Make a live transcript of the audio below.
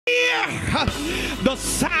hear the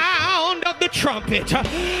sound of the trumpet.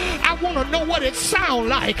 I want to know what it sounds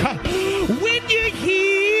like when you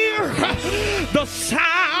hear the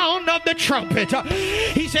sound of the trumpet.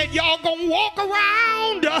 He said, y'all gonna walk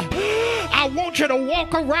around. I want you to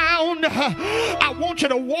walk around. I want you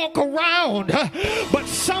to walk around. But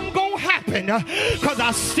some gonna happen because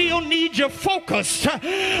I still need you focused.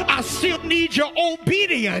 I still need you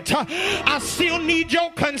obedient. I still need your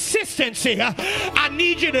consistency. I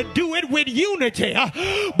need you to do it with unity.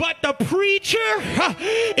 But the preacher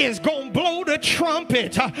is gonna blow the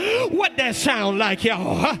trumpet. What that sound like,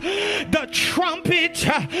 y'all? The trumpet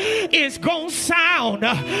is gonna sound.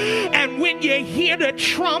 And when you hear the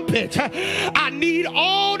trumpet, I need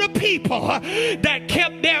all the people that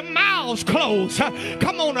kept their mouths closed.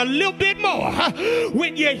 Come on, a little bit more.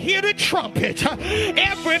 When you hear the trumpet,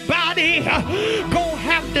 everybody gonna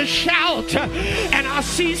have to shout. And I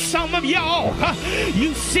see some of y'all,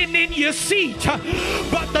 you sitting in your seat,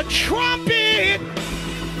 but the trumpet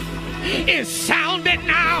is sounding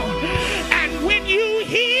now. And when you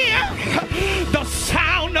hear the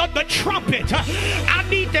sound of the trumpet, I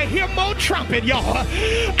need to hear more trumpet, y'all.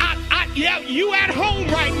 Yeah, you at home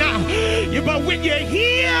right now, but when you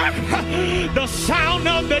hear the sound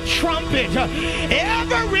of the trumpet,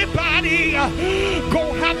 everybody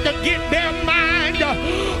gonna have to get their mind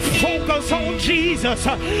focus on Jesus.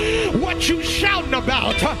 What you shouting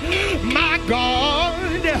about? My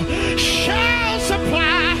God shall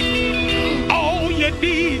supply all you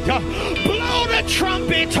need. Blow the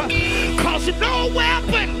trumpet, cause no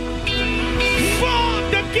weapon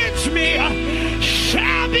formed against me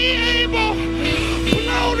shall be able.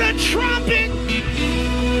 Blow the trumpet.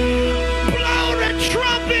 Blow the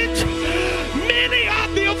trumpet. Many are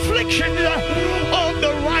the afflictions of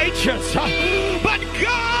the righteous, but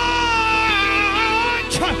God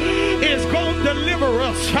is going to deliver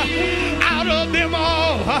us out of them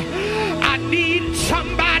all. I need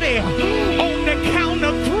somebody on the count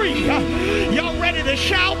of 3. Y'all ready to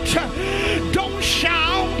shout? Don't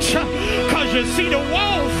shout because you see the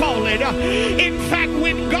wall falling. In fact,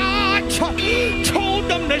 when God told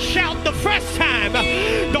them to shout the first time,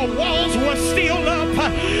 the walls were still up.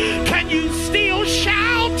 Can you still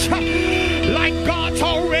shout like God's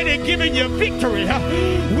already given you victory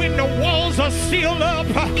when the walls are still up?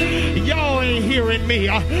 Y'all ain't hearing me.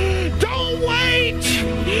 Don't wait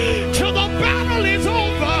till the battle is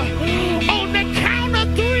over. On the count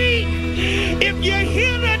of 3, if you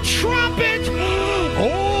hear the trumpet,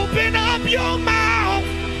 open up your mouth.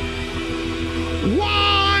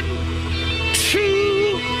 1,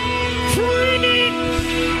 2, 3.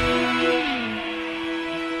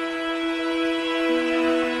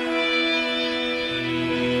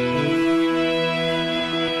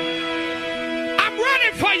 I'm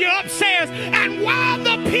ready for you upstairs. And while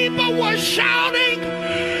the people were shouting,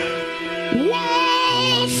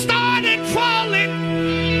 walls started falling.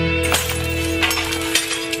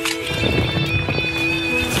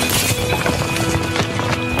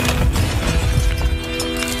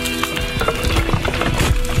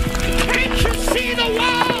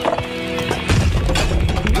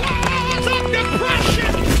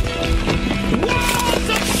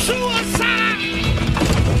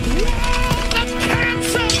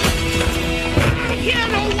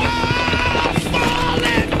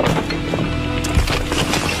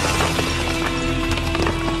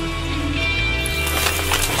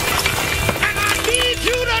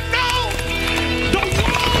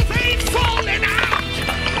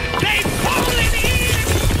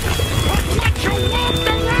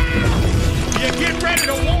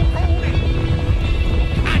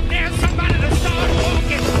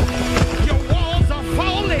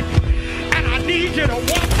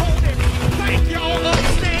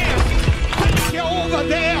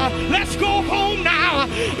 Let's go home now.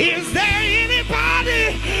 Is there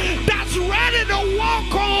anybody that's ready to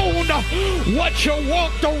walk on what you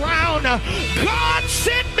walked around? God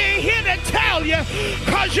sent me here to tell you,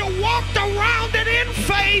 because you walked around it in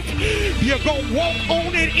faith, you're going to walk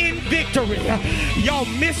on it in victory. Y'all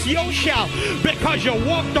miss your shout because you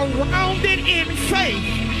walked around it in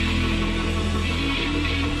faith.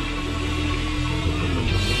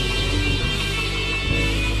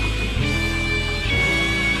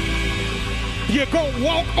 You're going to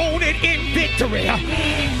walk on it in victory.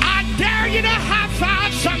 I dare you to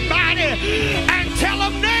high-five somebody and tell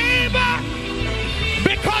them, neighbor,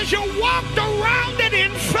 because you walked around it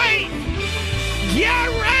in faith, get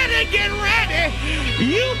ready, get ready.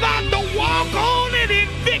 You about to walk on it in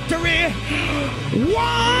victory.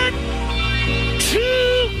 1,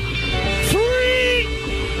 2, 3.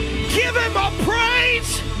 Give him a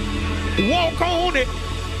praise. Walk on it.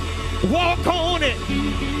 Walk on it.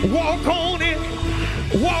 Walk on it.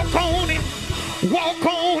 Walk on it. Walk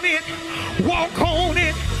on it. Walk on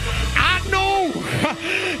it. I know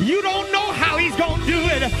you don't know how he's going to do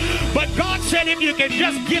it, but God said if you can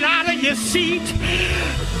just get out of your seat,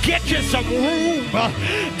 get you some room,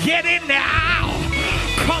 get in the aisle,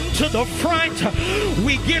 come to the front.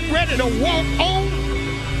 We getting ready to walk on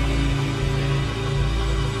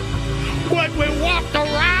what we walked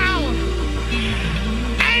around.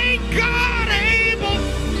 Ain't God able?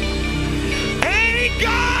 Ain't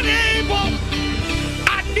God able?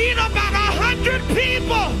 I need about 100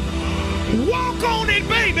 people. Walk on it,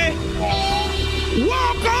 baby.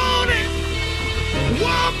 Walk on it.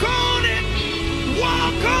 Walk on it.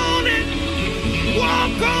 Walk on it.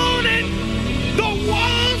 Walk on it. The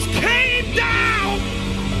walls came down.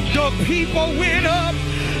 The people went up.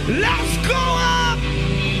 Let's go up.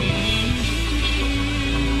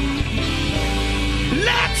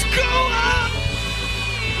 Let's go up.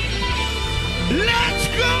 Let's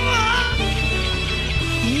go up.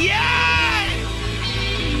 Yeah.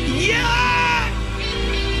 Yeah.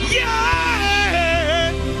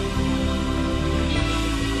 Yeah.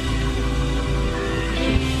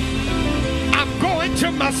 I'm going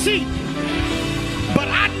to my seat, but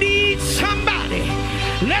I need somebody.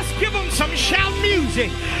 Let's give them some shout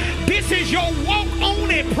music. This is your walk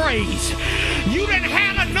on it praise. You done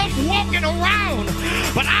had enough walking around,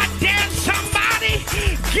 but I dare somebody